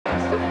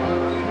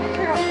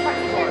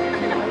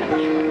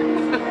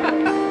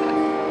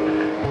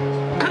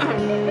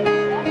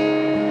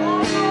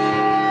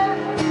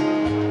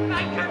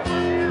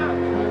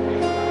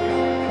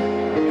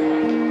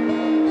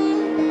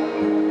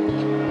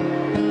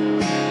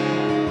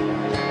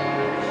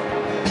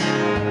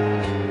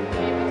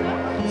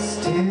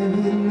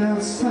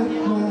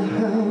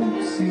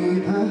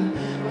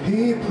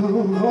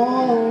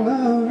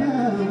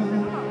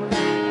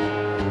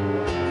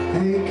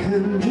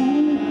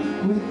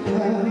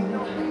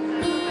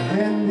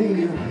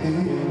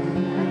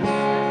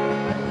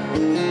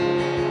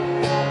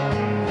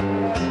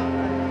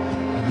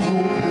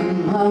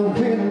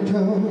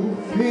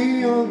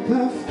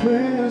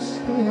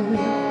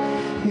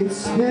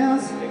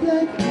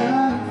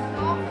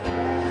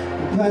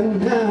but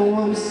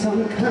now I'm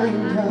some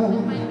kind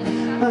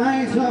of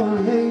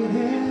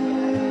isolated.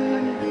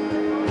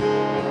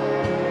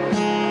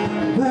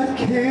 But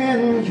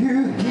can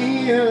you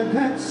hear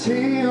the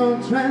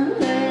children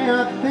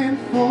laughing?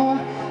 For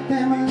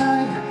them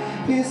life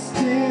is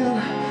still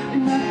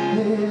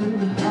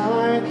nothing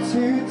hard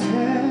to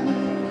tell.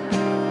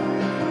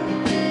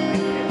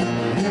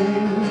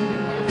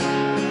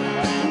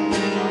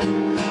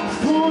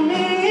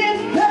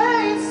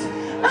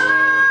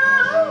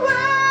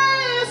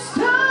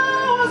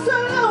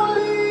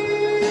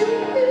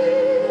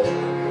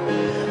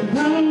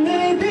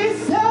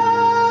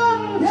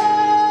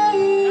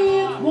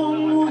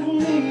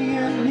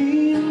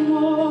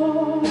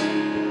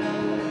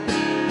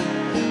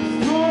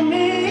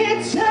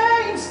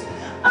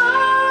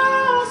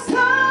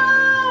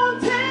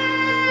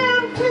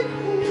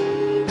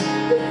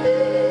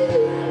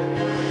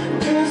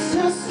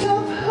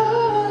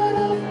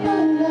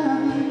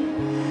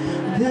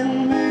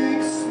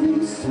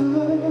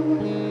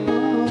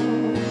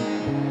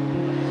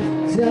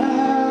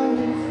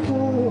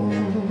 Doleful.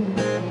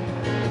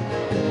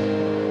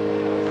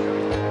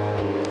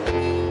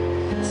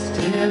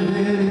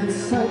 Staring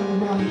inside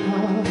my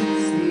heart,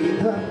 see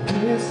the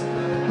bliss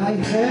I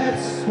had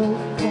so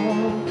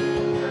far.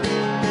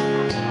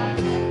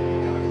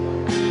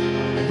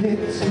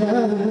 It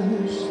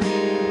touched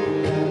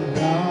the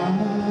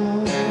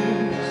light.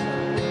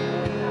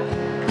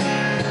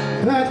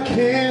 But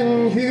can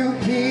you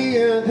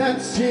hear the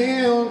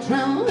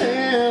children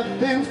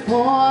laughing?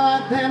 For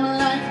them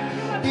life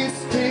is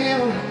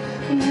still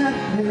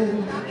nothing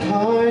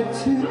hard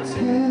to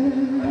tell.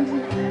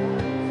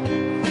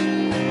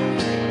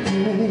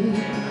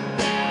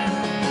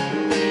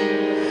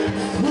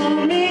 For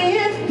me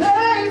it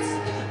fades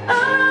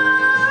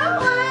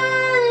away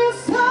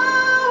so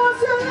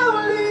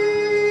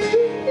slowly,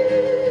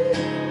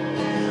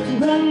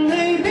 but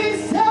maybe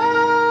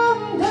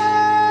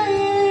someday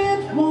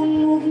it won't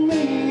move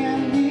me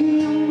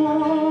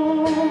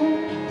anymore.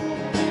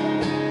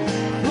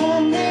 For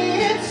me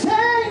it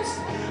changed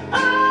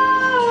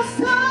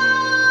so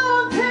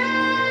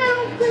damn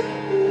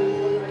quickly.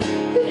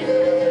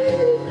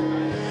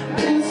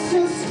 It's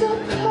just a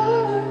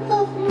part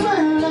of my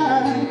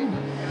life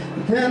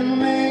that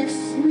makes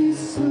me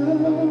so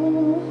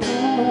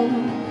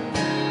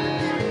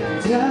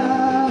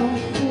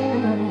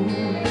doubtful.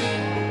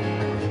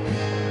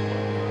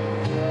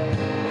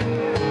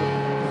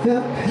 The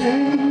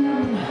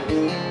pain,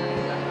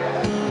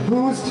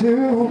 who's to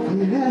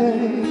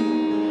blame?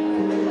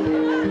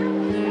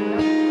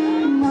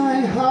 My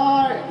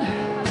heart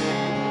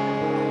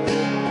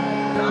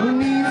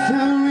needs a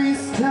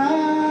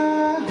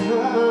restart,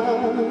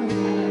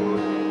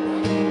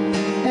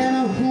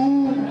 and who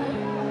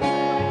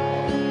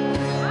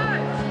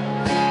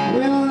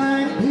will I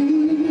be?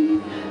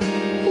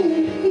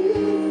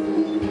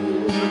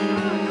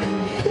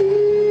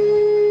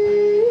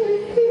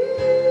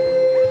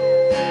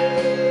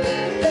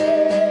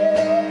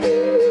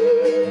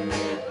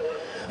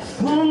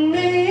 For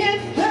me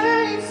it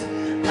fades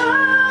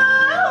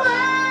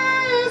away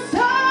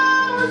so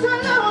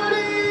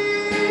slowly,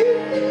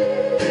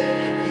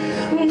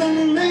 but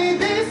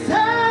maybe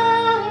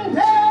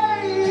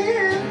someday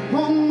it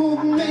won't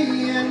move me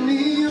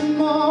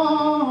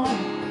anymore.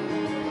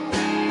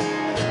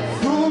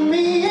 For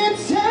me it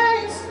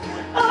changed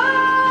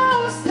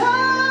so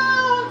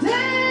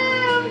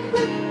damn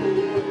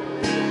quickly.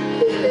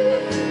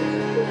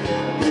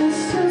 It's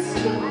just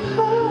a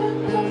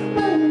part of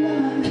my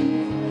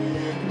life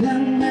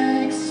that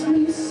makes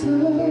me so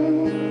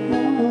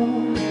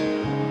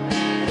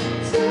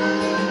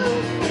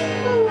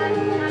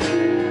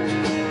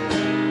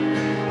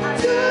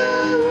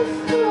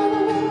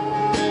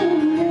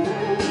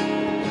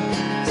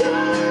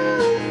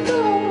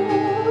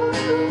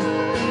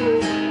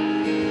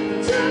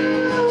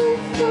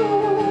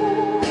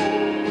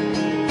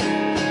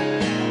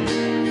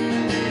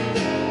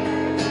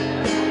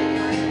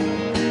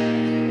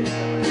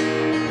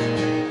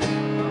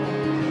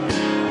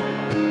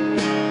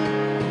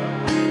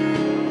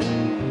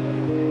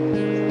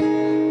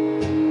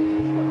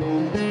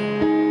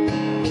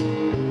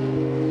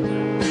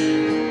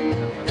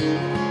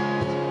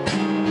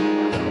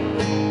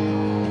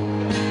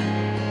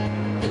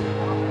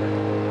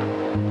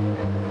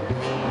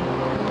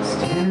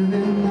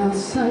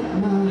outside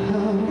my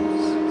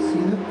house,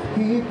 see the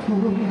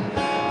people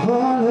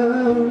all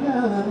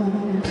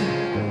around.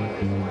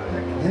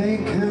 They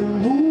can